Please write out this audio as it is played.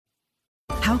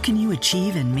How can you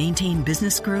achieve and maintain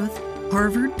business growth?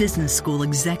 Harvard Business School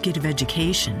Executive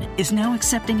Education is now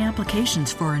accepting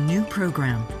applications for a new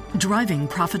program, Driving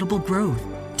Profitable Growth.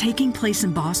 Taking place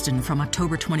in Boston from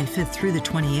October 25th through the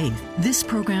 28th, this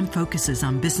program focuses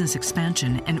on business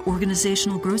expansion and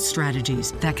organizational growth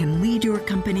strategies that can lead your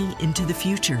company into the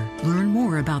future. Learn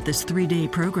more about this 3-day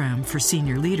program for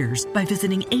senior leaders by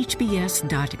visiting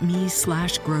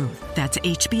hbs.me/growth. That's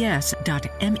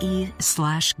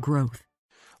hbs.me/growth.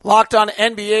 Locked On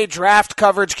NBA draft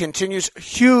coverage continues.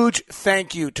 Huge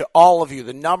thank you to all of you.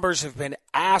 The numbers have been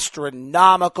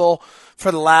astronomical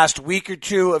for the last week or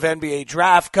two of NBA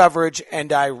draft coverage,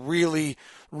 and I really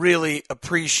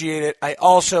appreciate it. I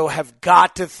also have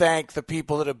got to thank the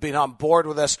people that have been on board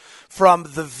with us from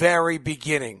the very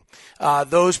beginning.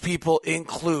 Those people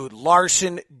include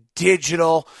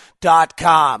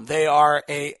LarsonDigital.com. They are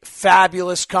a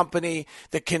fabulous company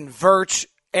that converts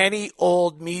any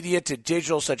old media to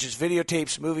digital, such as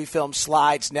videotapes, movie films,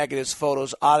 slides, negatives,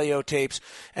 photos, audio tapes,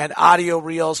 and audio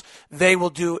reels. They will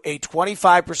do a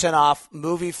 25% off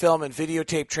movie film and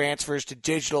videotape transfers to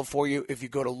digital for you if you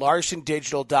go to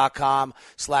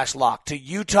LarsonDigital.com/lock. To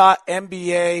Utah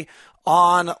MBA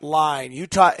Online.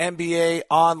 Utah MBA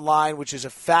Online, which is a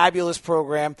fabulous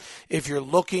program if you're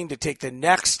looking to take the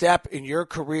next step in your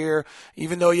career,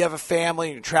 even though you have a family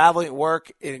and you're traveling at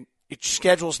work and your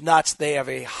schedule's nuts. They have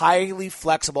a highly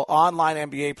flexible online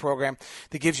MBA program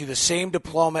that gives you the same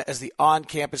diploma as the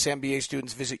on-campus MBA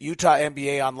students. Visit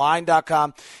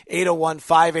UtahMBAOnline.com,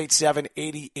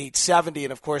 801-587-8870.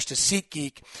 And, of course, to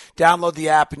SeatGeek, download the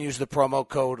app and use the promo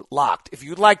code LOCKED. If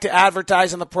you'd like to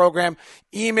advertise on the program,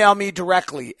 email me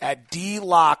directly at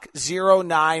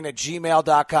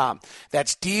dlock09@gmail.com.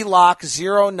 That's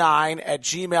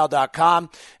dlock09@gmail.com.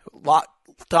 Locked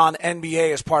On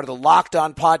NBA is part of the Locked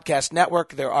On Podcast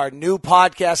Network. There are new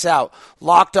podcasts out.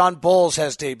 Locked On Bulls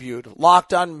has debuted.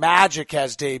 Locked On Magic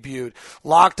has debuted.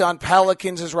 Locked On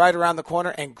Pelicans is right around the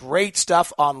corner, and great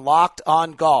stuff on Locked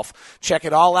On Golf. Check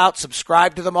it all out.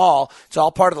 Subscribe to them all. It's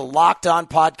all part of the Locked On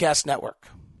Podcast Network.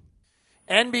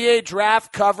 NBA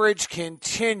draft coverage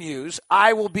continues.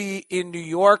 I will be in New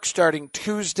York starting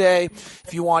Tuesday.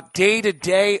 If you want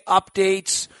day-to-day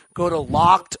updates, go to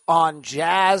Locked On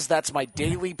Jazz. That's my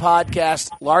daily podcast,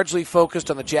 largely focused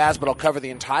on the Jazz, but I'll cover the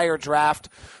entire draft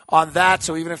on that.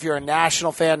 So even if you're a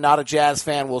National fan, not a Jazz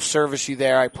fan, we'll service you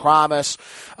there, I promise.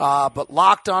 But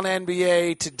Locked On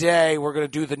NBA today, we're going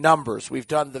to do the numbers. We've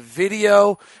done the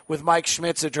video with Mike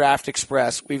Schmitz at Draft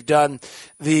Express. We've done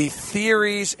the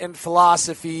theories and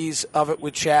philosophies of it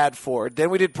with Chad Ford. Then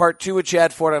we did part 2 with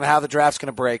Chad Ford on how the draft's going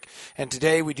to break. And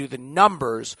today we do the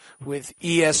numbers with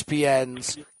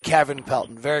ESPN's Kevin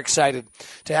Pelton. Very excited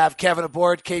to have Kevin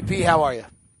aboard. KP, how are you?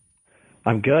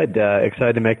 I'm good.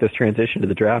 Excited to make this transition to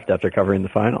the draft after covering the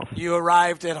finals. You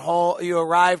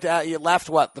left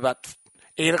what, about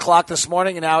 8 o'clock this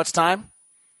morning, and now it's time?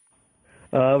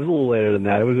 It was a little later than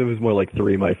that. It was more like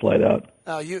 3 my flight out.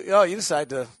 You decided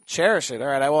to cherish it. All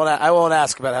right, I won't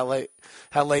ask about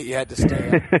how late you had to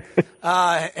stay.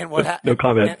 And what no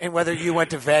comment. And whether you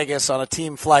went to Vegas on a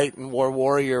team flight and wore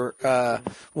Warrior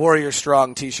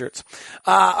Strong T-shirts.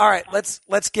 All right,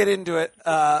 let's get into it.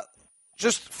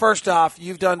 Just first off,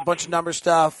 you've done a bunch of number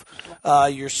stuff.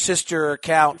 Your sister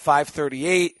account,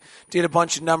 538, did a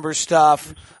bunch of number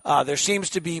stuff. There seems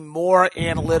to be more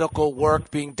analytical work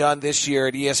being done this year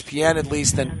at ESPN, at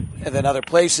least, than other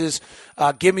places.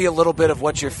 Give me a little bit of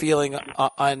what you're feeling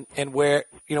on and where,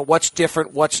 what's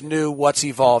different, what's new, what's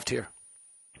evolved here.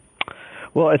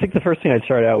 Well, I think the first thing I'd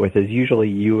start out with is usually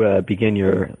you begin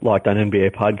your Locked On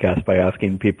NBA podcast by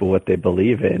asking people what they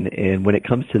believe in. And when it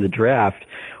comes to the draft,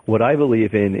 what I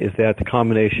believe in is that the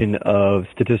combination of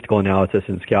statistical analysis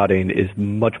and scouting is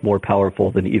much more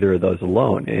powerful than either of those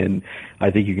alone. And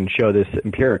I think you can show this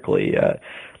empirically.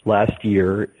 Last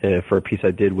year, for a piece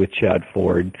I did with Chad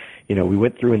Ford, we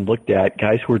went through and looked at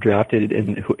guys who were drafted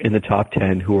in the top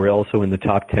 10, who were also in the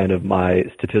top 10 of my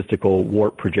statistical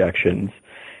WARP projections,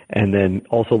 and then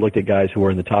also looked at guys who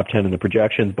were in the top 10 in the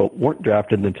projections but weren't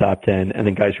drafted in the top 10, and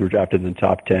then guys who were drafted in the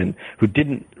top 10 who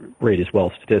didn't rate as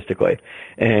well statistically.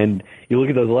 And you look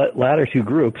at those latter two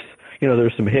groups,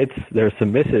 there's some hits, there's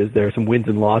some misses, there's some wins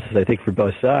and losses, I think, for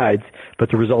both sides, but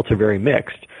the results are very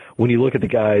mixed. When you look at the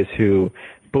guys who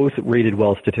both rated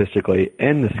well statistically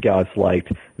and the scouts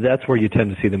liked, that's where you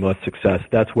tend to see the most success.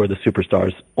 That's where the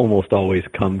superstars almost always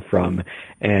come from.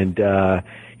 And,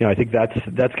 I think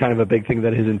that's kind of a big thing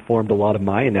that has informed a lot of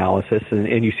my analysis.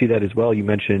 And you see that as well. You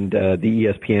mentioned the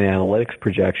ESPN analytics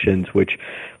projections, which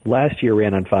last year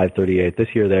ran on 538. This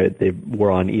year they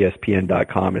were on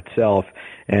ESPN.com itself.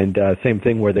 And same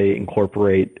thing where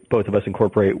both of us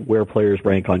incorporate where players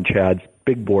rank on Chad's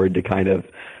big board to kind of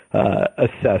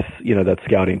assess, that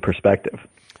scouting perspective.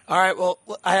 All right, well,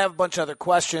 I have a bunch of other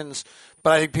questions,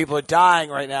 but I think people are dying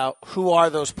right now. Who are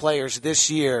those players this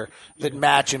year that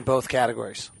match in both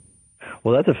categories?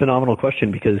 Well, that's a phenomenal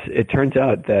question because it turns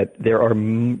out that there are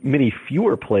many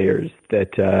fewer players that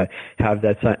have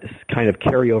that kind of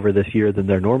carryover this year than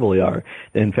there normally are.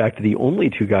 In fact, the only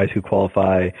two guys who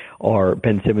qualify are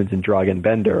Ben Simmons and Dragan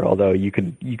Bender, although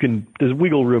there's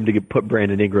wiggle room to put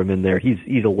Brandon Ingram in there. He's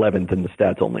 11th in the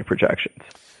stats-only projections.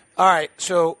 All right,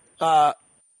 so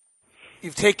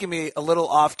you've taken me a little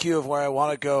off cue of where I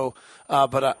want to go,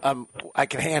 but I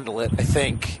can handle it, I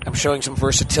think. I'm showing some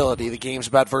versatility. The game's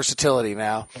about versatility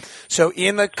now. So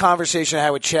in the conversation I had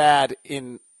with Chad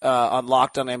on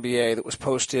Locked On NBA that was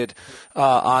posted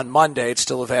on Monday, it's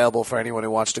still available for anyone who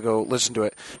wants to go listen to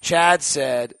it, Chad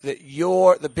said that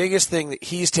the biggest thing that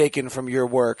he's taken from your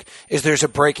work is there's a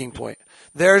breaking point.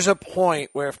 There's a point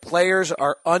where if players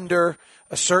are under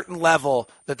a certain level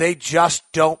that they just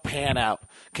don't pan out.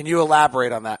 Can you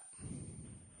elaborate on that?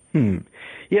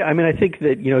 Yeah, I think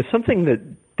that, something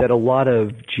that a lot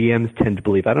of GMs tend to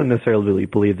believe, I don't necessarily really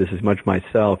believe this as much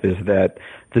myself, is that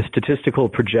the statistical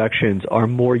projections are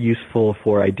more useful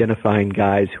for identifying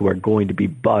guys who are going to be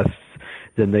busts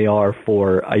than they are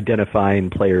for identifying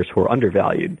players who are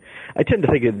undervalued. I tend to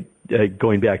think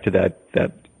going back to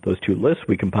those two lists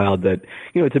we compiled that,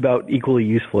 it's about equally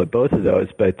useful at both of those.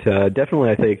 But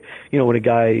definitely I think, when a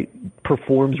guy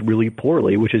performs really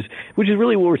poorly, which is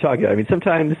really what we're talking about.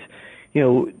 Sometimes,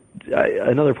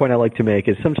 another point I like to make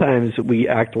is sometimes we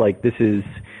act like this is,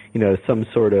 some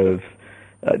sort of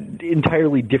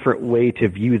entirely different way to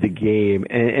view the game.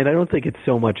 And I don't think it's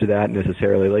so much that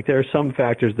necessarily. Like, there are some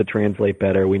factors that translate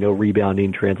better. We know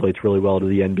rebounding translates really well to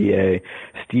the NBA.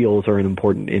 Steals are an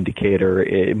important indicator,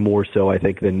 more so, I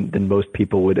think, than most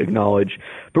people would acknowledge.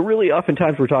 But really,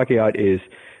 oftentimes we're talking about is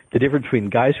the difference between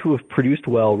guys who have produced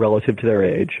well relative to their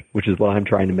age, which is what I'm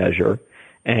trying to measure,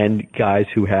 and guys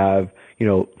who have,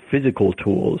 physical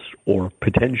tools or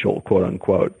potential, quote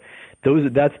unquote.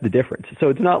 That's the difference. So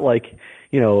it's not like,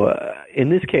 in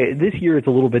this case, this year it's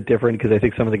a little bit different because I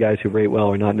think some of the guys who rate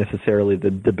well are not necessarily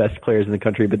the best players in the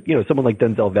country, but, someone like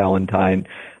Denzel Valentine,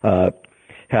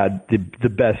 had the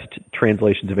best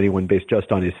translations of anyone based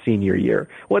just on his senior year.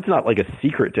 Well, it's not like a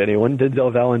secret to anyone.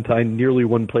 Denzel Valentine nearly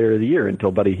won Player of the Year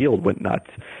until Buddy Hield went nuts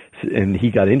and he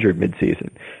got injured midseason.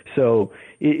 So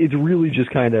it's really just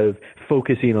kind of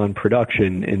focusing on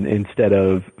production instead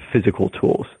of physical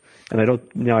tools. And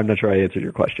I'm not sure I answered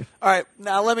your question. All right.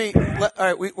 Now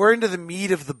we're into the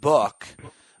meat of the book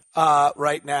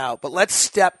right now, but let's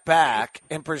step back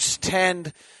and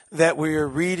pretend that we're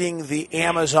reading the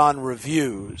Amazon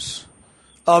reviews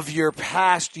of your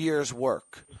past year's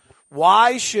work.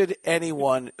 Why should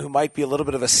anyone who might be a little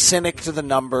bit of a cynic to the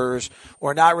numbers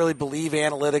or not really believe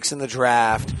analytics in the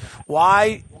draft,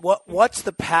 what's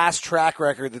the past track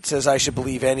record that says I should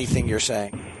believe anything you're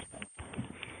saying?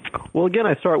 Well, again,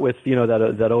 I start with,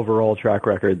 that overall track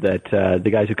record that the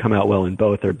guys who come out well in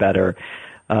both are better.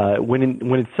 When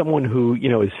it's someone who,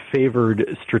 is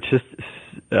favored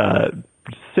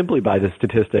simply by the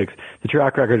statistics, the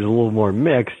track record is a little more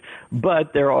mixed,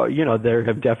 but there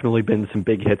have definitely been some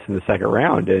big hits in the second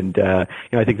round. And,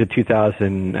 I think the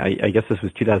I guess this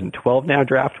was 2012 now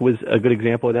draft was a good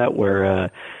example of that,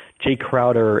 where, Jay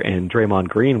Crowder and Draymond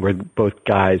Green were both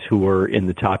guys who were in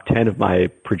the top 10 of my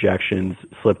projections,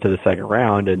 slipped to the second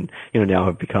round, and now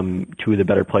have become two of the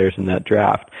better players in that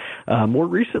draft. More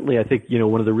recently, I think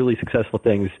one of the really successful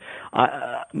things.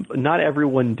 Not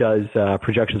everyone does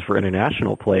projections for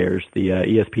international players. The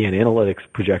ESPN analytics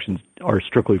projections are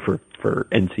strictly for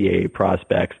NCAA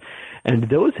prospects. And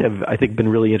those have, I think, been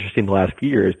really interesting the last few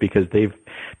years because they've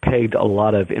pegged a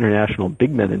lot of international big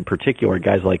men in particular,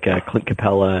 guys like Clint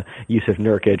Capella, Yusuf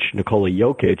Nurkic, Nikola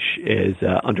Jokic, is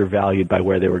undervalued by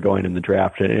where they were going in the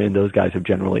draft, and those guys have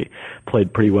generally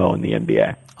played pretty well in the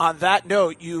NBA. On that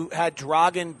note, you had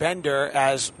Dragan Bender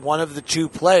as one of the two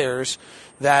players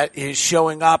that is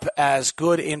showing up as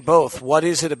good in both. What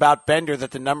is it about Bender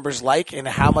that the numbers like, and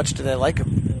how much do they like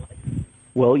him?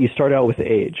 Well, you start out with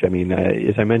age.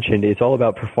 As I mentioned, it's all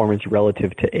about performance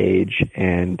relative to age,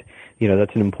 and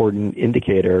that's an important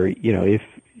indicator. If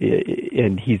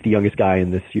and he's the youngest guy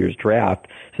in this year's draft.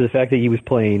 So the fact that he was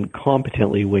playing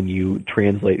competently when you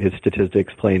translate his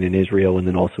statistics playing in Israel and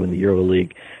then also in the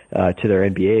EuroLeague to their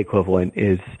NBA equivalent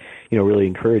is, really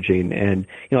encouraging. And,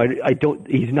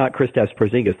 he's not Kristaps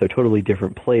Porzingis. They're totally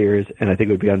different players, and I think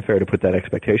it would be unfair to put that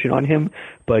expectation on him.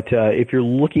 But if you're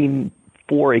looking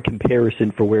for a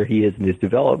comparison for where he is in his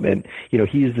development, he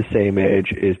is the same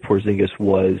age as Porzingis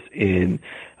was in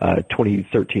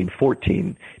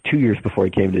 2013-14, 2 years before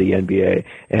he came to the NBA.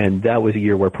 And that was a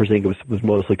year where Porzingis was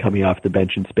mostly coming off the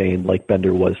bench in Spain, like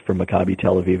Bender was from Maccabi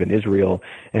Tel Aviv in Israel.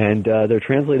 And their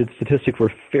translated statistics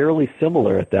were fairly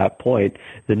similar at that point.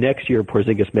 The next year,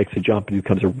 Porzingis makes a jump and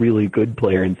becomes a really good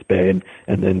player in Spain.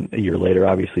 And then a year later,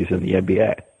 obviously, he's in the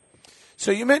NBA.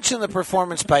 So you mentioned the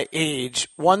performance by age.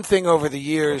 One thing over the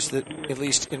years that, at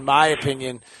least in my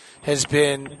opinion, has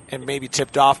been, and maybe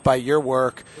tipped off by your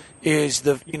work, is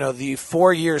the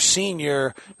 4-year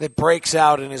senior that breaks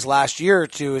out in his last year or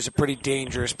two is a pretty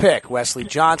dangerous pick. Wesley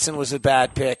Johnson was a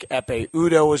bad pick. Ekpe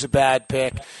Udoh was a bad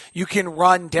pick. You can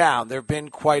run down. There have been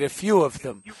quite a few of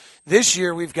them. This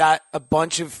year we've got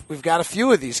a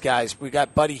few of these guys. We've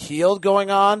got Buddy Hield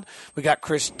going on. We got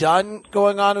Chris Dunn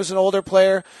going on, who's an older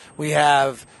player. We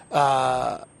have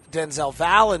Denzel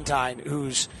Valentine,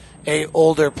 who's a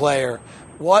older player.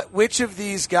 Which of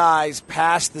these guys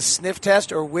passed the sniff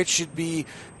test, or which should be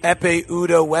Ekpe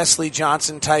Udoh, Wesley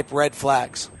Johnson type red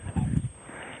flags?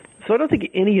 So I don't think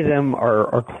any of them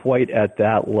are quite at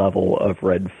that level of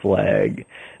red flag.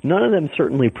 None of them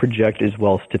certainly project as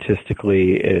well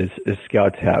statistically as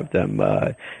scouts have them.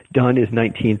 Dunn is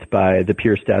 19th by the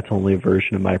pure stats only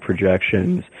version of my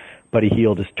projections. Buddy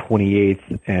Hield is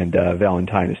 28th, and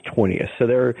Valentine is 20th. So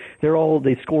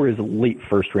they score as late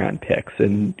first round picks,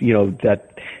 and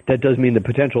that does mean the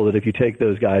potential that if you take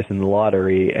those guys in the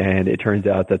lottery and it turns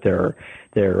out that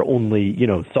they're only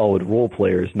solid role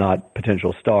players, not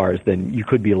potential stars, then you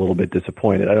could be a little bit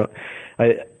disappointed.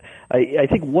 I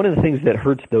think one of the things that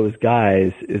hurts those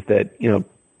guys is that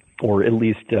or at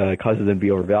least causes them to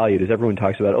be overvalued, is everyone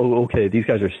talks about, okay, these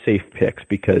guys are safe picks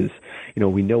because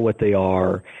we know what they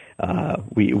are.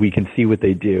 We can see what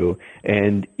they do,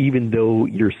 and even though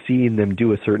you're seeing them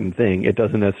do a certain thing, it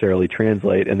doesn't necessarily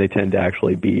translate, and they tend to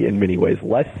actually be in many ways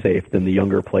less safe than the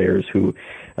younger players who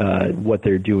what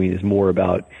they're doing is more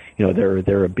about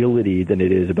their ability than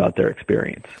it is about their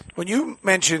experience. When you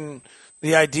mention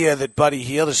the idea that Buddy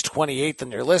Hield is 28th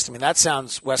on your list, that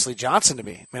sounds Wesley Johnson to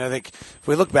me. I think if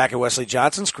we look back at Wesley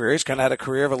Johnson's career, he's kind of had a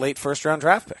career of a late first-round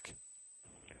draft pick.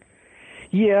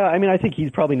 Yeah, I think he's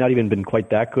probably not even been quite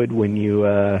that good when you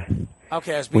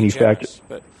generous,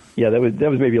 but yeah, that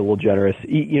was maybe a little generous.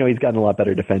 He's gotten a lot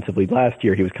better defensively. Last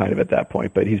year he was kind of at that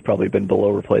point, but he's probably been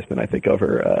below replacement, I think,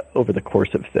 over the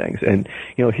course of things. And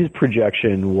his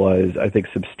projection was, I think,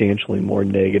 substantially more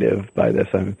negative by this.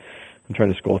 I'm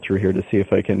trying to scroll through here to see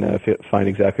if I can find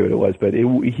exactly what it was, but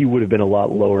he would have been a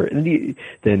lot lower than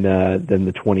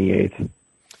the 28th. All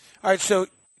right, so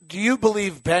do you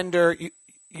believe Bender?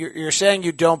 You're saying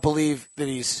you don't believe that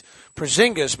he's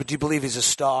Porzingis, but do you believe he's a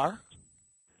star?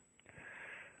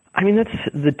 That's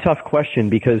the tough question,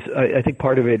 because I think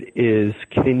part of it is,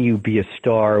 can you be a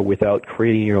star without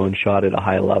creating your own shot at a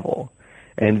high level?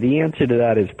 And the answer to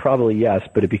that is probably yes,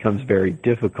 but it becomes very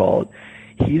difficult.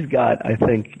 He's got, I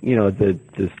think,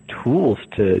 the tools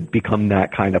to become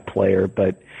that kind of player,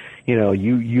 but,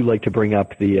 you like to bring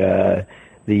up the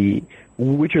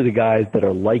which are the guys that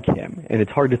are like him, and it's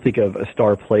hard to think of a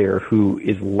star player who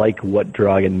is like what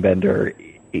Dragan Bender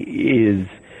is,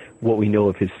 what we know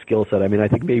of his skill set. I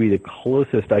think maybe the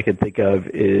closest I could think of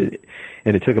is,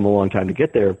 and it took him a long time to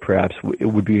get there, perhaps, it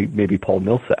would be maybe Paul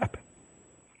Millsap.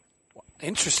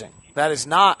 Interesting. That's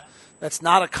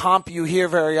not a comp you hear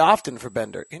very often for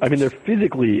Bender. They're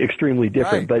physically extremely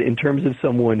different, right. But in terms of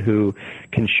someone who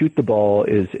can shoot the ball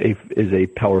is a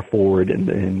power forward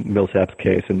in Millsap's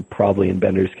case, and probably in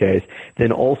Bender's case,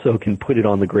 then also can put it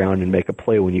on the ground and make a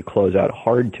play when you close out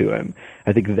hard to him.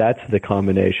 I think that's the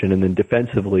combination. And then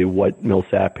defensively, what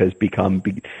Millsap has become,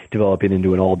 developing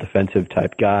into an all-defensive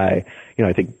type guy,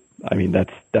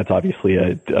 that's obviously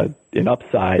an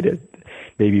upside,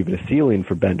 maybe even a ceiling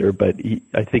for Bender, but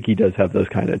I think he does have those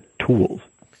kind of tools.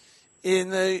 In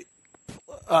the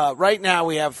right now,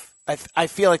 we have. I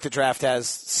feel like the draft has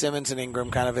Simmons and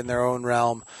Ingram kind of in their own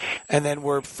realm, and then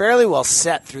we're fairly well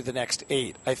set through the next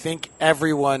 8. I think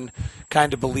everyone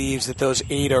kind of believes that those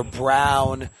 8 are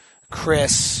Brown,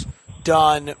 Chris,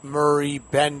 Dunn, Murray,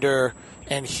 Bender,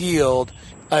 and Hield.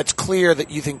 It's clear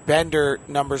that you think Bender,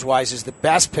 numbers-wise, is the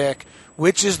best pick.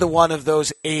 Which is the one of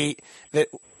those 8 that,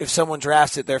 if someone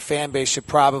drafts it, their fan base should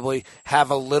probably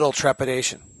have a little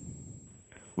trepidation?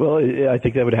 Well, I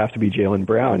think that would have to be Jaylen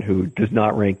Brown, who does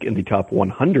not rank in the top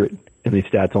 100 in the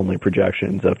stats-only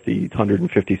projections of the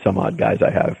 150-some-odd guys I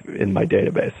have in my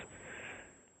database.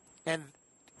 And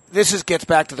this gets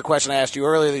back to the question I asked you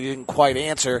earlier that you didn't quite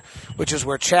answer, which is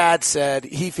where Chad said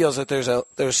he feels that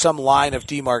there's some line of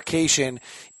demarcation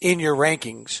in your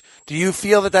rankings. Do you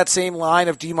feel that same line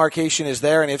of demarcation is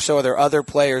there? And if so, are there other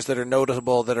players that are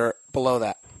notable that are below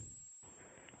that?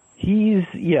 He's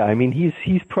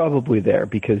probably there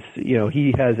because,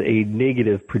 he has a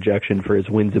negative projection for his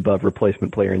wins above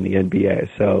replacement player in the NBA.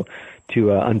 So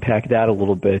to unpack that a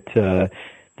little bit,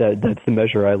 that's the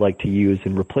measure I like to use.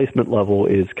 And replacement level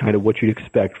is kind of what you'd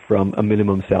expect from a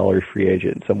minimum salary free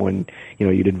agent, someone,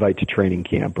 you'd invite to training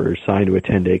camp or sign to a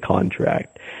 10-day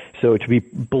contract. So to be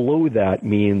below that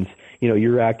means,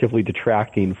 you're actively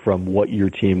detracting from what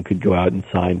your team could go out and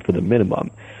sign for the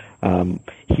minimum.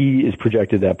 He is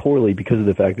projected that poorly because of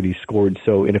the fact that he scored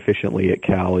so inefficiently at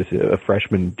Cal as a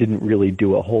freshman, didn't really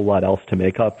do a whole lot else to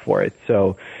make up for it.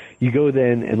 So you go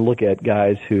then and look at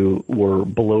guys who were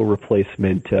below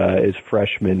replacement as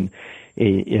freshmen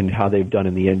in how they've done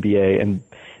in the NBA, and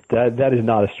that is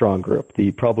not a strong group.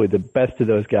 Probably the best of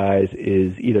those guys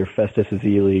is either Festus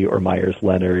Ezeli or Myers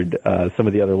Leonard. Some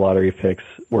of the other lottery picks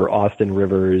were Austin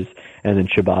Rivers and then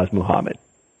Shabazz Muhammad.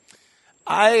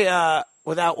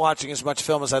 Without watching as much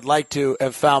film as I'd like to,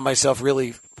 have found myself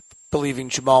really believing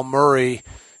Jamal Murray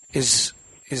is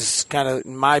kind of,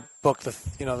 in my book,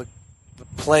 the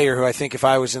player who I think if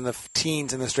I was in the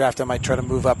teens in this draft, I might try to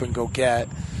move up and go get.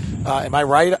 Am I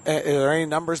right? Are there any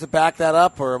numbers that back that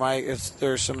up, or is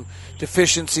there some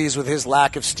deficiencies with his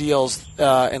lack of steals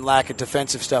and lack of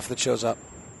defensive stuff that shows up?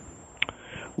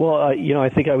 Well, I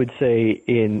think I would say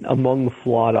among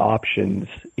flawed options,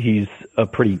 he's a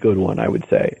pretty good one, I would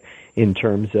say. In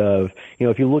terms of,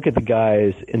 if you look at the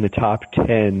guys in the top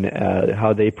 10,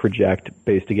 how they project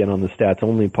based, again, on the stats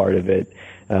only part of it,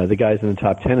 the guys in the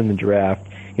top 10 in the draft,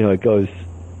 it goes,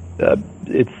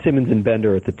 it's Simmons and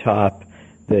Bender at the top,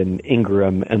 then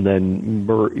Ingram, and then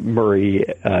Murray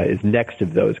is next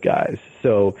of those guys.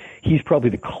 So he's probably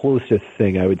the closest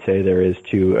thing I would say there is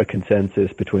to a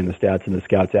consensus between the stats and the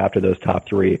scouts after those top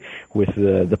three, with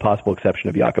the possible exception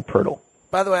of Jakob Poeltl.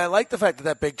 By the way, I like the fact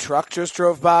that big truck just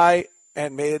drove by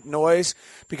and made noise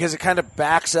because it kind of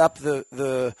backs up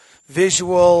the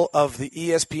visual of the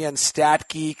ESPN stat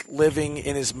geek living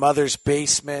in his mother's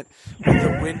basement with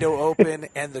the window open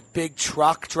and the big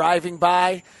truck driving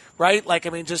by, right? I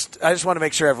just want to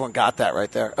make sure everyone got that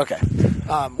right there. Okay.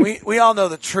 We all know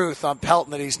the truth on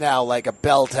Pelton, that he's now like a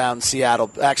Belltown,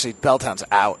 Seattle. Actually, Belltown's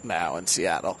out now in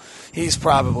Seattle. He's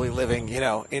probably living,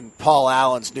 in Paul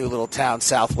Allen's new little town,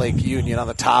 South Lake Union, on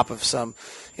the top of some.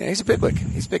 He's a bigwig.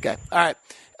 He's a big guy. All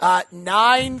right,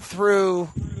 9 through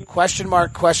question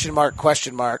mark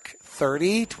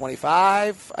 30,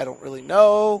 25. I don't really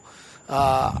know.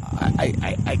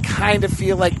 I kind of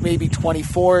feel like maybe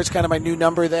 24 is kind of my new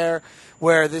number there,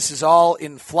 where this is all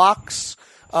in flux.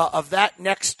 Of that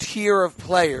next tier of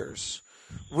players,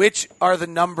 which are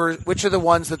the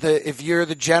ones that if you're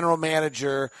the general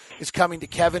manager is coming to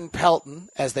Kevin Pelton,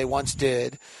 as they once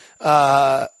did,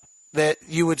 that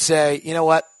you would say, you know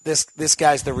what, this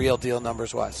guy's the real deal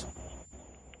numbers wise?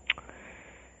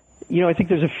 I think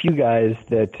there's a few guys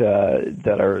that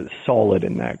are solid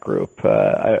in that group.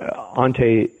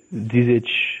 Ante Zizic,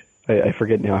 I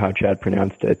forget now how Chad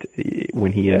pronounced it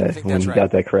when he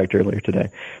got that correct earlier today.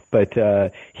 But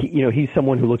he's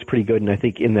someone who looks pretty good, and I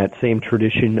think in that same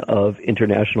tradition of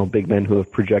international big men who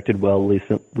have projected well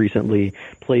recently,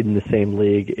 played in the same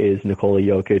league is Nikola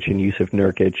Jokic and Jusuf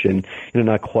Nurkic, and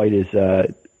not quite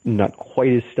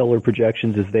as stellar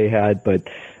projections as they had, but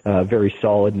very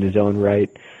solid in his own right.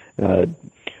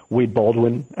 Wade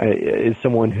Baldwin is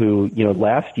someone who,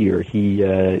 last year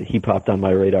he popped on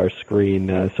my radar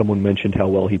screen. Someone mentioned how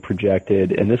well he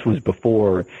projected, and this was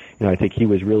before, I think he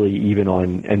was really even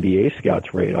on NBA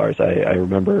scouts' radars. I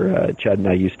remember Chad and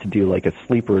I used to do like a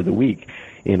sleeper of the week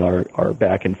in our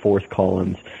back and forth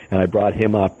columns, and I brought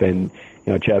him up, and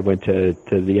Chad went to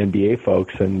the NBA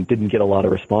folks and didn't get a lot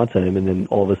of response on him, and then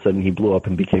all of a sudden he blew up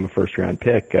and became a first-round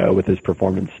pick with his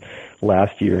performance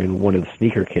last year in one of the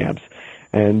sneaker camps.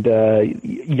 And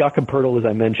Jakob Poeltl, as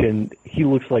I mentioned, he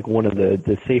looks like one of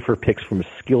the safer picks from a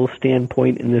skill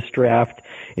standpoint in this draft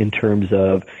in terms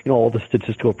of, all the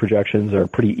statistical projections are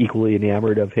pretty equally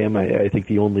enamored of him. I think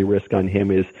the only risk on him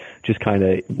is just kind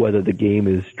of whether the game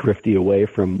is drifty away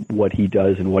from what he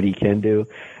does and what he can do.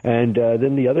 And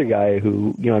then the other guy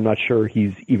who, I'm not sure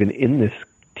he's even in this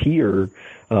tier,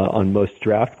 on most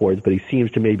draft boards, but he seems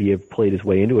to maybe have played his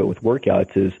way into it with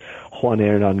workouts, is Juan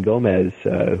Hernan Gomez,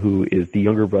 who is the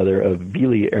younger brother of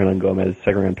Vili Hernan Gomez,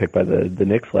 second-round pick by the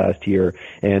Knicks last year,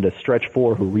 and a stretch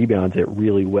four who rebounds it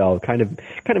really well. Kind of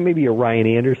maybe a Ryan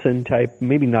Anderson type,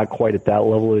 maybe not quite at that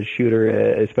level as a shooter,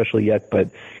 especially yet, but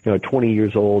 20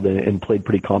 years old and played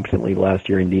pretty competently last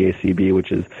year in the ACB,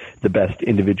 which is the best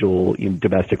individual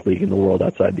domestic league in the world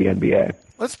outside the NBA.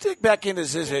 Let's dig back into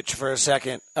Zizic for a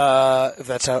second, if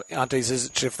that's how Ante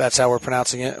Zizic, if that's how we're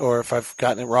pronouncing it, or if I've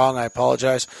gotten it wrong, I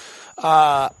apologize.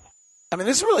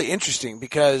 This is really interesting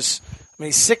because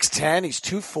he's 6'10", he's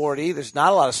 240. There's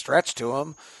not a lot of stretch to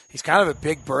him. He's kind of a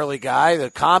big burly guy.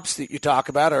 The comps that you talk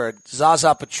about are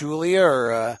Zaza Pachulia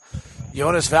or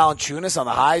Jonas Valanciunas on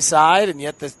the high side, and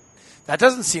yet that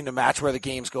doesn't seem to match where the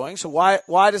game's going. So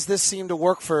why does this seem to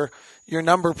work for your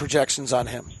number projections on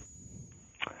him?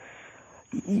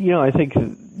 I think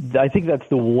that's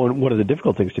one of the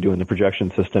difficult things to do in the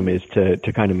projection system is to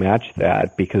kind of match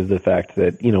that, because of the fact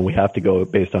that we have to go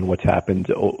based on what's happened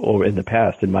in the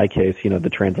past. In my case, the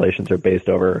translations are based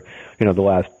over the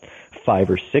last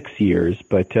 5 or 6 years,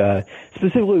 but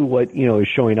specifically what is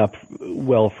showing up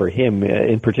well for him,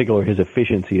 in particular his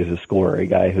efficiency as a scorer, a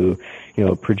guy who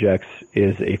projects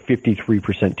is a 53%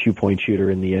 2-point shooter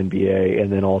in the NBA,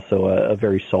 and then also a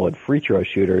very solid free throw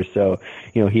shooter. So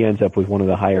he ends up with one of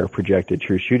the higher projected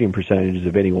true shooting percentages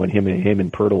of anyone. Him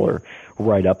and Pirtle are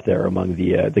right up there among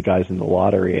the guys in the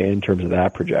lottery in terms of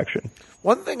that projection.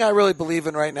 One thing I really believe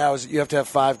in right now is that you have to have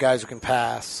 5 guys who can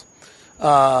pass.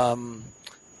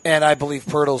 And I believe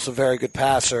Pirtle's a very good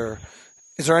passer.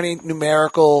 Is there any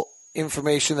numerical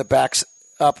information that backs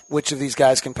up which of these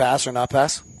guys can pass or not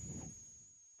pass?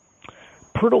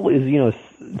 Pirtle is,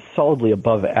 solidly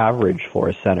above average for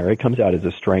a center. It comes out as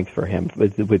a strength for him.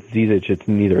 With Zizic, it's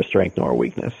neither a strength nor a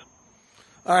weakness.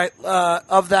 All right.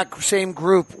 Of that same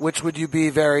group, which would you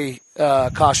be very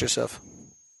cautious of?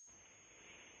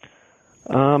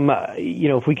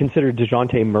 If we consider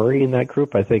DeJounte Murray in that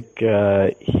group, I think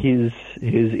his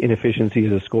inefficiency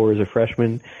as a scorer as a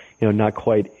freshman, not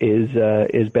quite as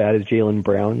bad as Jaylen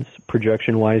Brown's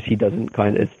projection-wise. He doesn't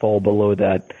fall below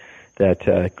that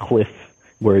cliff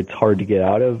where it's hard to get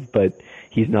out of, but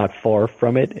he's not far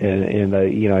from it. And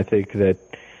I think that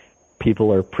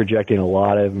people are projecting a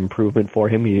lot of improvement for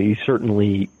him. He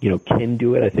certainly, can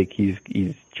do it. I think his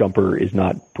jumper is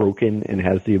not broken and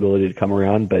has the ability to come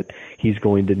around, but he's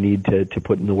going to need to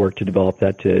put in the work to develop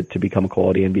that to become a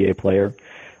quality NBA player.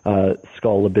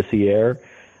 Skal Labissiere,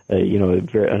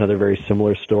 another very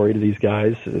similar story to these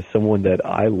guys. Someone that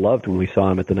I loved when we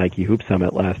saw him at the Nike Hoop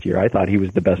Summit last year. I thought he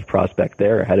was the best prospect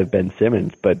there ahead of Ben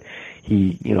Simmons, but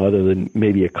he, other than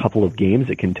maybe a couple of games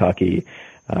at Kentucky,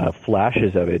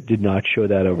 flashes of it, did not show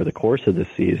that over the course of the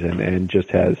season, and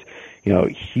just has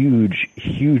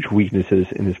huge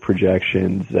weaknesses in his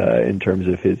projections in terms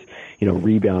of his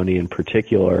rebounding in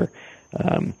particular,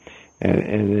 and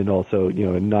then also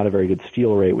not a very good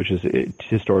steal rate, which has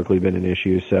historically been an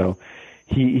issue. So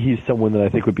he's someone that I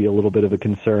think would be a little bit of a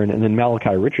concern. And then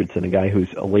Malachi Richardson, a guy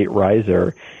who's a late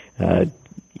riser,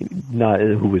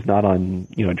 who was not on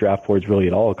draft boards really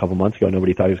at all a couple months ago.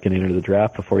 Nobody thought he was going to enter the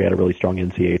draft before he had a really strong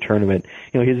NCAA tournament.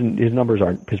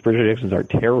 His projections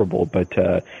aren't terrible, but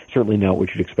certainly not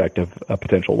what you'd expect of a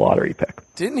potential lottery pick.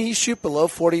 Didn't he shoot below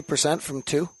 40% from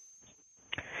 2?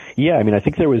 Yeah, I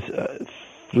think there was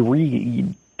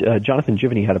 3. Jonathan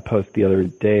Givney had a post the other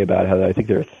day about how I think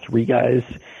there are 3 guys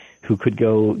who could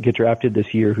get drafted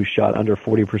this year who shot under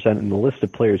 40%, and the list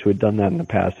of players who had done that in the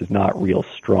past is not real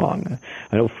strong.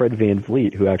 I know Fred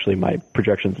VanVleet, who actually my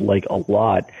projections like a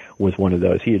lot, was one of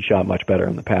those. He had shot much better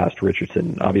in the past.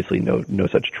 Richardson, obviously no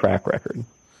such track record.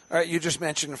 All right, you just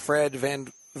mentioned Fred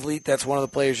VanVleet. That's one of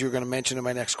the players you were going to mention in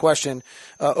my next question.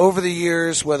 Over the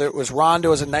years, whether it was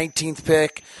Rondo as a 19th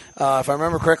pick, if I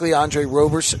remember correctly, Andre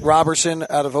Roberson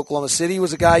out of Oklahoma City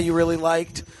was a guy you really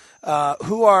liked.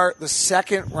 Who are the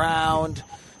second round,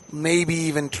 maybe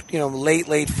even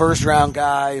late first round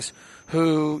guys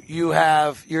who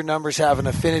your numbers have an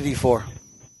affinity for?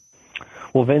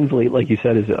 Well, VanVleet, like you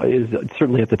said, is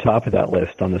certainly at the top of that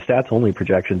list. On the stats only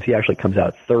projections, he actually comes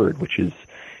out third, which is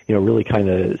really kind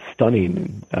of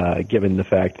stunning, given the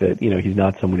fact that he's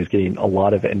not someone who's getting a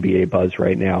lot of NBA buzz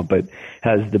right now, but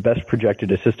has the best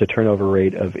projected assist to turnover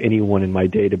rate of anyone in my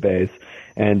database,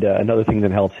 And another thing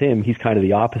that helps him, he's kind of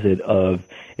the opposite of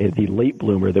the late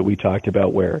bloomer that we talked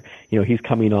about, where, he's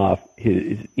coming off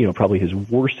his, probably his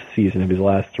worst season of his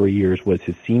last 3 years was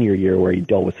his senior year, where he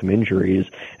dealt with some injuries.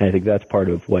 And I think that's part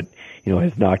of what,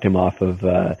 has knocked him off of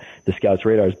the scouts'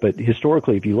 radars. But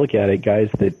historically, if you look at it,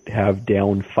 guys that have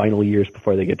down final years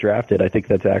before they get drafted, I think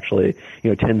that's actually,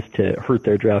 tends to hurt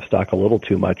their draft stock a little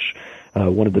too much.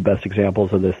 One of the best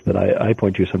examples of this that I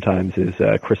point to sometimes is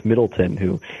Chris Middleton,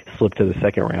 who slipped to the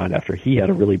second round after he had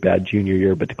a really bad junior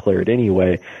year but declared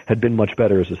anyway, had been much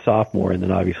better as a sophomore, and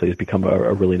then obviously has become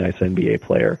a really nice NBA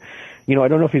player. I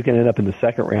don't know if he's going to end up in the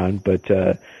second round, but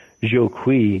Zhou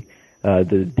Kui,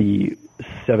 the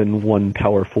 7'1"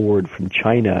 power forward from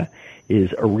China,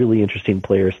 is a really interesting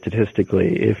player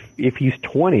statistically. If he's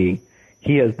 20,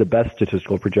 he has the best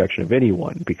statistical projection of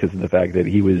anyone because of the fact that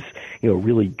he was,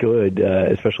 really good,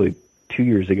 especially 2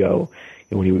 years ago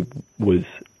when he was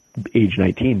age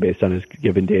 19 based on his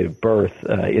given date of birth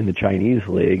in the Chinese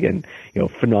league, and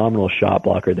phenomenal shot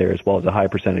blocker there as well as a high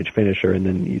percentage finisher. And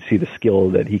then you see the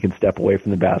skill that he can step away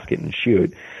from the basket and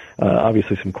shoot.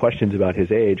 Obviously some questions about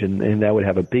his age, and that would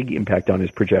have a big impact on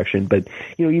his projection. But,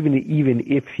 even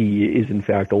if he is in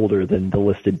fact older than the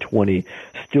listed 20,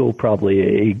 still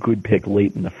probably a good pick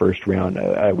late in the first round,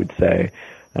 I would say.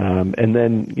 And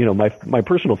then, my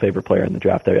personal favorite player in the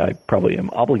draft, I probably am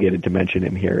obligated to mention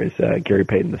him here, is Gary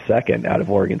Payton II out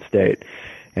of Oregon State.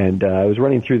 And I was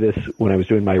running through this when I was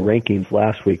doing my rankings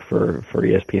last week for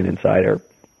ESPN Insider,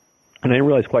 and I didn't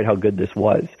realize quite how good this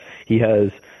was. He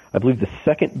has, I believe, the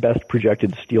second best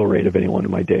projected steal rate of anyone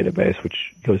in my database,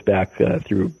 which goes back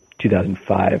through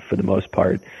 2005 for the most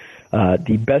part.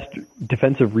 The best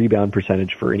defensive rebound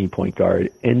percentage for any point guard,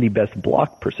 and the best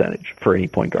block percentage for any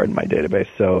point guard in my database.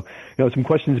 So, some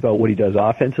questions about what he does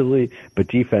offensively, but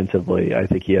defensively, I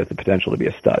think he has the potential to be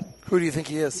a stud. Who do you think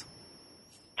he is?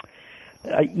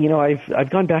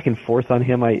 I've gone back and forth on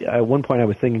him. At one point I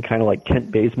was thinking kind of like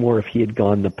Kent Bazemore if he had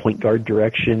gone the point guard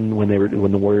direction when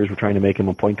the Warriors were trying to make him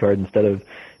a point guard instead of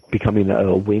becoming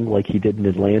a wing like he did in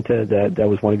Atlanta. That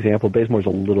was one example. Bazemore's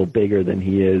a little bigger than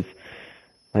he is.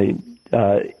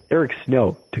 Eric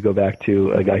Snow, to go back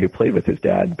to a guy who played with his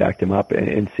dad, backed him up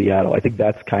in Seattle. I think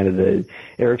that's kind of the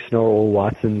Eric Snow,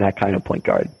 Watson, that kind of point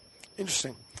guard.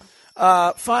 Interesting.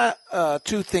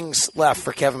 Two things left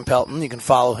for Kevin Pelton. You can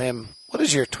follow him. What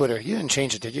is your Twitter? You didn't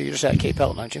change it, did you? You're just at K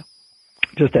Pelton, aren't you?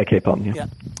 Just at K Pelton, yeah.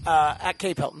 At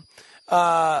K Pelton.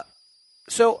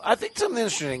 So I think something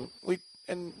interesting.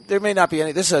 And there may not be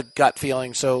any. This is a gut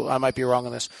feeling, so I might be wrong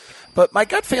on this. But my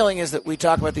gut feeling is that we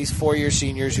talk about these four-year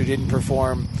seniors who didn't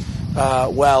perform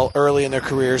well early in their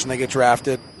careers and they get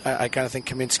drafted. I kind of think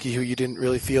Kaminsky, who you didn't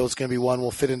really feel is going to be one,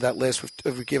 will fit into that list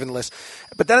if we're given the list.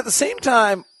 But then at the same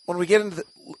time, when we get into the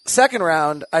second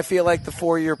round, I feel like the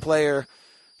four-year player,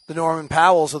 the Norman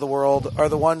Powells of the world, are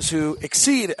the ones who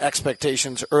exceed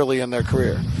expectations early in their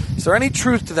career. Is there any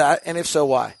truth to that? And if so,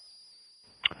 why?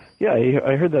 Yeah,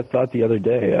 I heard that thought the other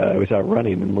day. I was out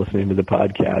running and listening to the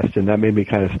podcast, and that made me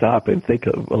kind of stop and think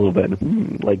a little bit.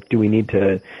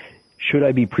 Should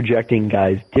I be projecting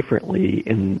guys differently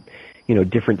in,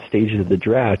 different stages of the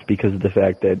draft because of the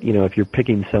fact that, if you're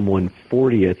picking someone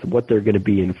 40th, what they're going to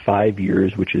be in 5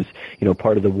 years, which is,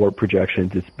 part of the WARP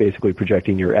projections, it's basically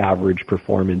projecting your average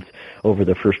performance over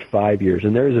the first 5 years.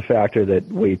 And there is a factor that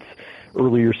weights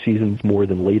earlier seasons more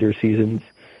than later seasons,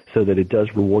 so that it does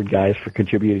reward guys for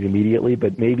contributing immediately,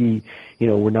 but maybe,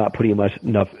 we're not putting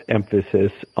enough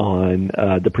emphasis on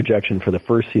the projection for the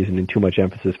first season and too much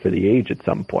emphasis for the age at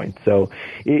some point. So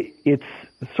it's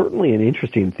certainly an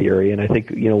interesting theory, and I think,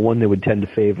 one that would tend to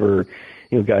favor,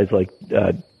 guys like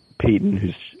Peyton,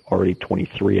 who's already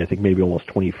 23, I think maybe almost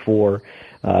 24.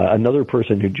 Another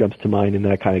person who jumps to mind in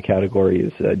that kind of category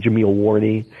is Jameel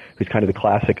Warney, who's kind of the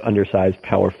classic undersized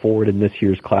power forward in this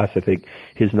year's class. I think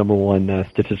his number one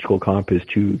statistical comp is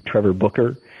to Trevor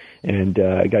Booker, and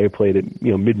a guy who played at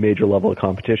mid-major level of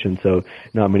competition, so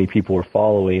not many people were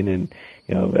following. And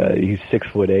he's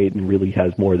 6'8" and really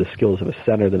has more of the skills of a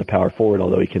center than a power forward,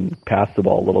 although he can pass the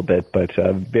ball a little bit. But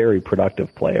a very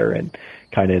productive player, and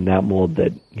kind of in that mold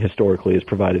that historically has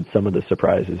provided some of the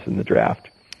surprises in the draft.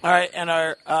 All right, and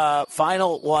our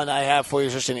final one I have for you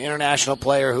is just an international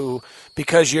player who,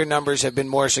 because your numbers have been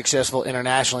more successful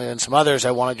internationally than some others,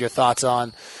 I wanted your thoughts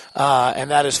on, and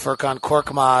that is Furkan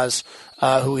Korkmaz,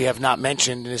 who we have not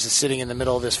mentioned and is sitting in the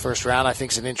middle of this first round. I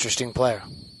think is an interesting player.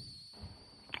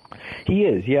 He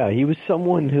is, yeah. He was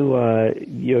someone who,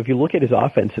 if you look at his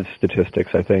offensive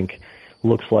statistics, I think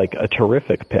looks like a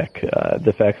terrific pick.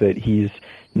 The fact that he's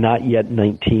not yet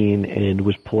 19 and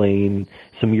was playing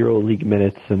some EuroLeague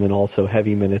minutes and then also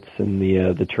heavy minutes in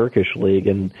the Turkish league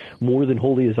and more than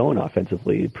wholly his own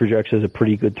offensively. He projects as a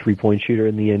pretty good three-point shooter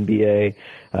in the NBA,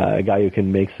 a guy who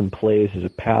can make some plays as a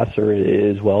passer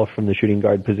as well from the shooting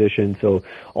guard position. So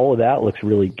all of that looks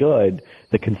really good.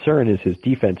 The concern is his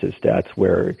defensive stats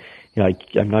where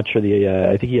I'm not sure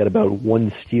I think he had about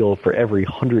one steal for every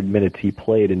 100 minutes he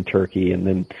played in Turkey and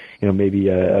then, maybe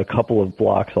a couple of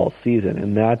blocks all season.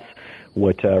 And that's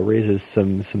what raises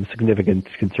some significant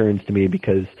concerns to me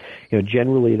because,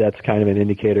 generally that's kind of an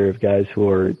indicator of guys who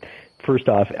are, first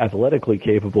off, athletically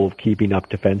capable of keeping up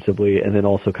defensively and then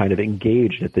also kind of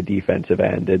engaged at the defensive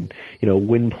end. And,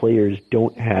 when players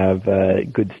don't have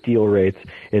good steal rates,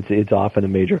 it's often a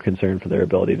major concern for their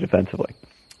ability defensively.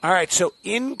 All right, so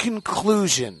in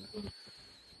conclusion,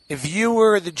 if you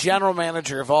were the general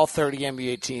manager of all 30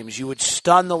 NBA teams, you would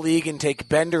stun the league and take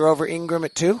Bender over Ingram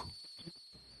at 2?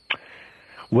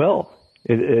 Well,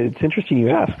 it's interesting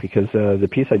you ask because the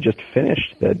piece I just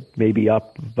finished that may be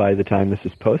up by the time this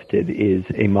is posted is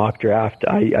a mock draft.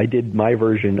 I did my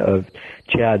version of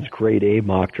Chad's grade A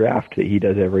mock draft that he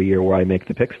does every year where I make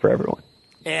the picks for everyone.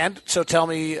 And so tell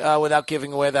me, without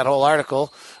giving away that whole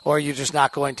article, or are you just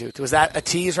not going to? Was that a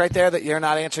tease right there that you're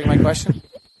not answering my question?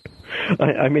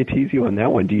 I may tease you on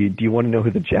that one. Do you want to know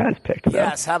who the Jazz picked?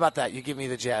 Yes, how about that? You give me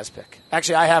the Jazz pick.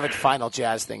 Actually, I have a final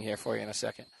Jazz thing here for you in a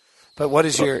second. But what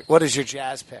is your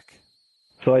Jazz pick?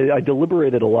 So I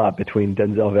deliberated a lot between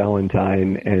Denzel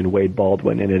Valentine and Wade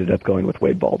Baldwin and ended up going with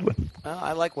Wade Baldwin. Well,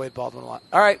 I like Wade Baldwin a lot.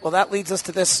 All right, well, that leads us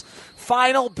to this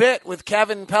final bit with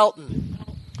Kevin Pelton.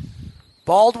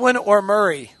 Baldwin or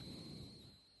Murray?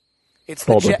 It's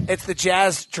the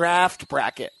Jazz draft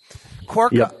bracket.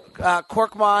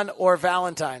 Korkmaz or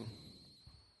Valentine?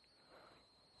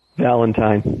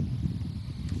 Valentine.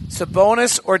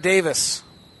 Sabonis or Davis?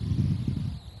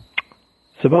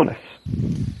 Sabonis.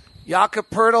 Jakob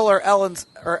Poeltl or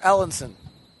Ellenson?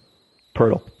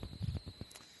 Poeltl.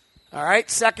 All right,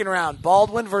 second round.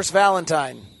 Baldwin versus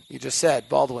Valentine. You just said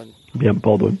Baldwin. Yeah,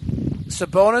 Baldwin.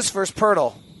 Sabonis versus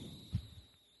Poeltl.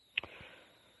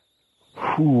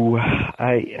 Poeltl.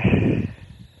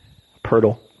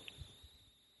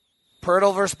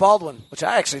 Poeltl versus Baldwin, which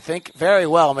I actually think very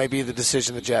well may be the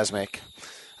decision the Jazz make.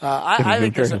 I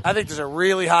think there's a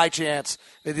really high chance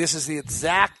that this is the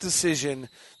exact decision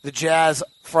the Jazz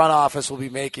front office will be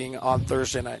making on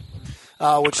Thursday night,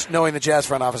 which, knowing the Jazz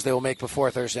front office, they will make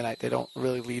before Thursday night. They don't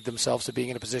really lead themselves to being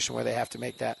in a position where they have to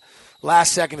make that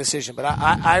last-second decision. But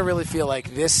I really feel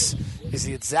like this is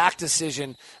the exact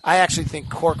decision. I actually think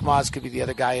Korkmaz could be the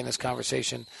other guy in this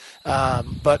conversation.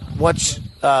 But what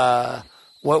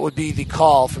would be the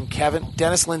call from Kevin?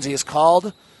 Dennis Lindsay has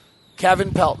called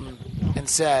Kevin Pelton and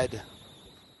said,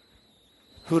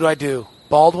 who do I do,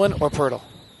 Baldwin or Poeltl?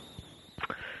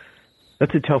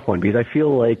 That's a tough one because I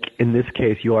feel like in this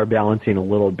case you are balancing a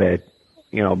little bit.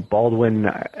 Baldwin,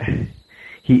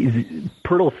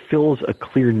 Poeltl fills a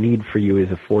clear need for you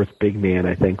as a fourth big man,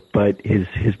 I think, but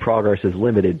his progress is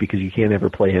limited because you can't ever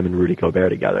play him and Rudy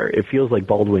Gobert together. It feels like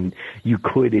Baldwin, you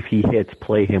could, if he hits,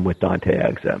 play him with Dante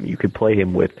Exum. You could play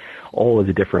him with all of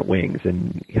the different wings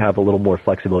and have a little more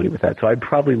flexibility with that. So I'd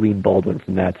probably lean Baldwin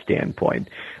from that standpoint.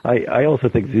 I also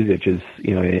think Zizic is,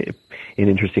 an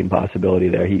interesting possibility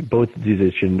there. Both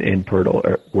Zizic and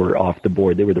Poeltl were off the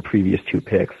board. They were the previous two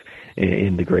picks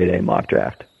in the grade A mock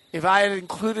draft. If I had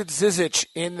included Zizic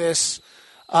in this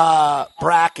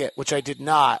bracket, which I did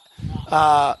not,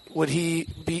 would he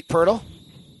beat Poeltl?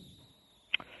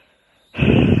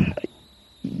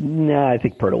 No, I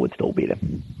think Poeltl would still beat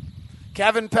him.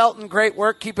 Kevin Pelton, great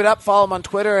work. Keep it up. Follow him on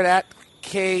Twitter at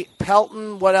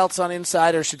 @KPelton. What else on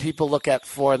Insider should people look at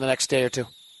for in the next day or two?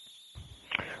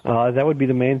 That would be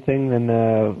the main thing. Then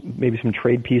maybe some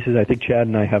trade pieces. I think Chad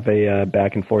and I have a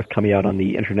back and forth coming out on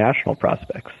the international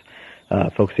prospects,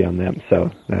 focusing on them.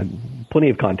 So plenty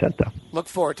of content, though. Look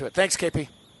forward to it. Thanks, KP.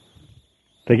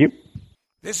 Thank you.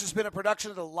 This has been a production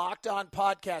of the Locked On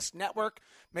Podcast Network.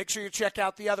 Make sure you check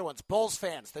out the other ones. Bulls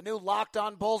fans, the new Locked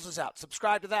On Bulls is out.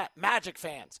 Subscribe to that. Magic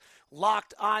fans,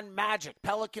 Locked On Magic.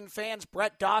 Pelican fans,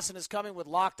 Brett Dawson is coming with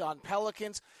Locked On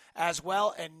Pelicans as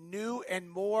well. And new and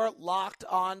more Locked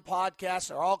On podcasts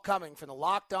are all coming from the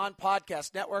Locked On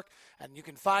Podcast Network. And you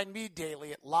can find me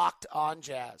daily at Locked On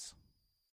Jazz.